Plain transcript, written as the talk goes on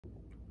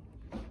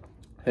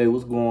Hey,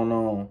 what's going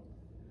on?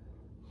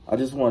 I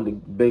just wanted to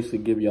basically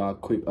give y'all a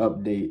quick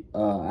update.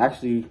 I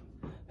actually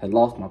had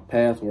lost my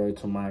password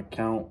to my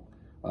account.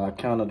 I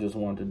kind of just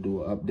wanted to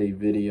do an update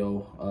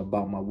video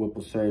about my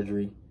whipple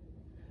surgery.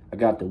 I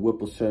got the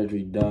whipple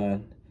surgery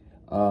done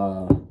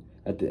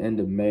at the end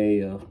of May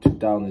of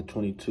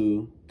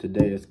 2022.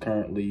 Today is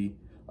currently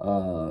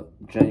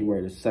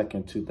January the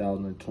 2nd,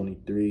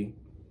 2023.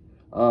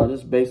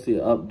 Just basically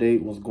an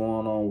update what's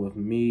going on with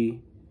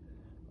me.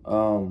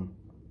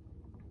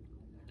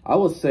 I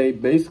would say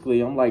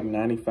basically I'm like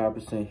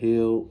 95%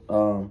 healed.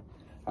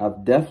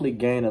 I've definitely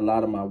gained a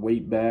lot of my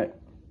weight back.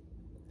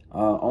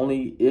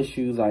 Only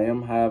issues I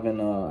am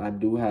having, I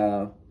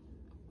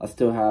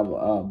still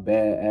have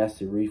bad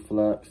acid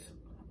reflux.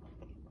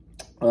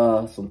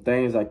 Some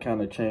things I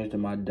kind of changed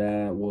in my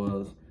diet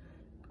was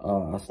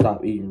I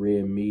stopped eating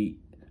red meat.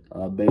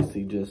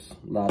 Basically just a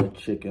lot of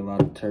chicken, a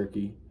lot of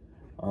turkey.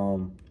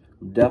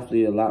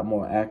 Definitely a lot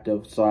more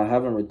active. So I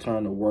haven't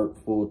returned to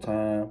work full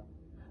time.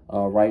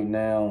 Right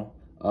now,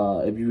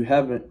 if you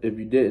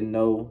didn't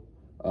know,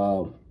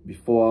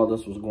 before all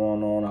this was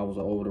going on, I was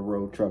an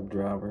over-the-road truck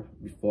driver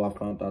before I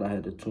found out I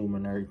had the tumor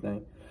and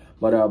everything.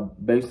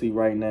 But basically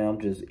right now,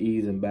 I'm just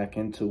easing back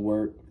into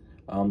work.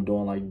 I'm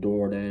doing like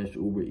DoorDash,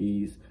 Uber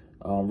Eats,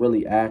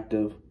 really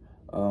active.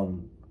 I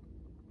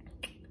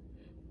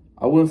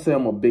wouldn't say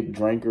I'm a big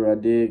drinker. I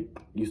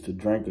used to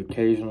drink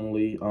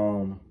occasionally.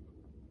 And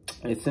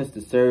since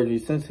the surgery,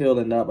 since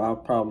healing up, I'll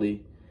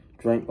probably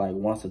drink like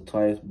once or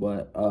twice,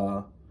 but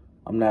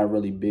I'm not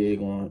really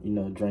big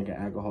on, drinking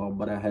alcohol,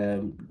 but I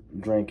have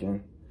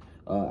drinking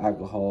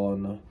alcohol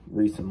in the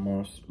recent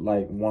months,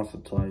 like once or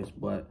twice.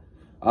 But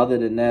other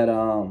than that,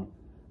 I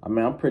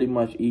mean, I'm pretty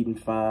much eating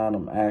fine.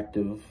 I'm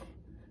active.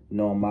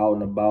 I'm out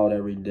and about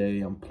every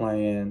day. I'm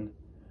playing.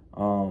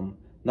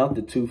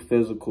 Nothing too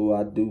physical.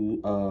 I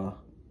do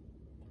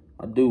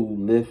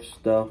lift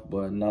stuff,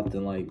 but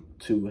nothing like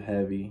too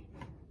heavy.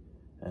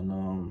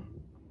 And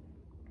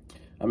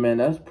I mean,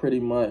 that's pretty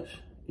much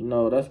been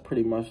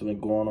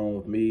going on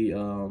with me.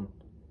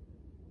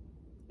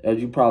 As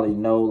you probably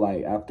know,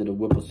 like after the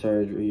whipple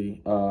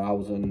surgery, I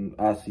was in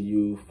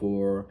ICU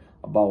for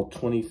about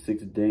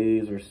 26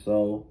 days or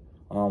so.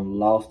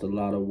 Lost a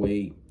lot of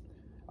weight.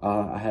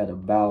 I had a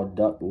bowel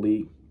duct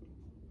leak.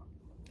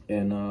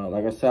 And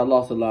like I said, I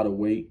lost a lot of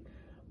weight.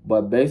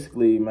 But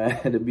basically,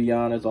 man, to be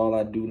honest, all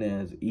I do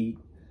now is eat.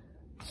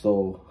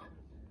 So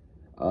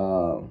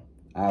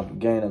I've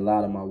gained a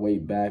lot of my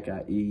weight back.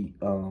 I eat,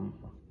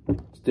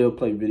 still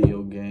play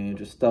video games,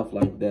 just stuff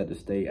like that to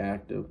stay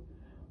active.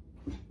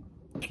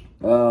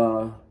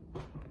 I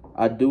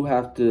do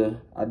have to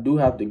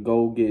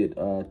go get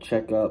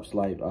checkups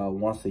like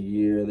once a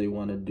year. They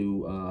want to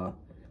do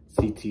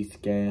CT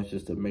scans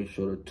just to make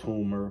sure the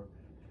tumor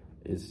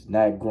is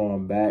not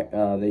growing back.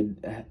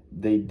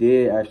 They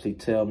did actually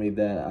tell me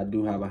that I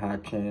do have a high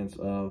chance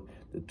of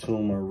the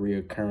tumor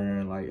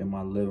reoccurring like in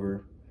my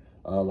liver,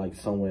 like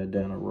somewhere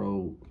down the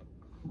road.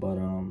 But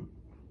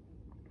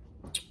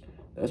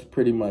that's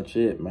pretty much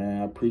it,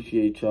 man. I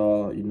appreciate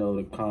y'all,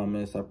 the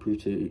comments. I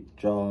appreciate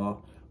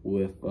y'all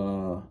with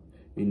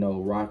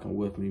rocking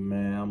with me,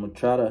 man. I'm gonna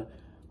try to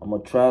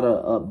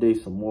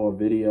update some more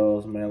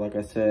videos, man. Like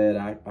I said,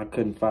 I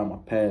couldn't find my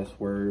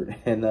password,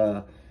 and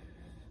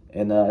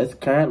it's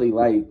currently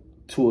like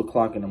 2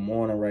 o'clock in the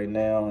morning right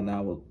now, and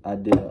I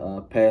did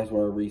a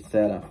password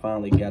reset. I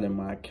finally got in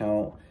my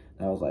account.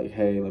 I was like,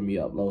 hey, let me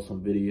upload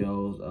some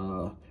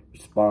videos,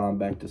 respond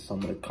back to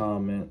some of the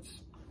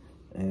comments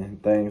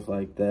and things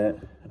like that.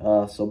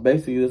 So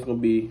basically this is gonna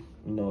be,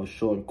 a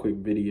short and quick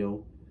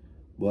video,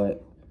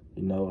 but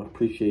I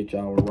appreciate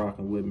y'all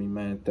rocking with me,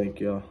 man. Thank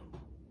y'all.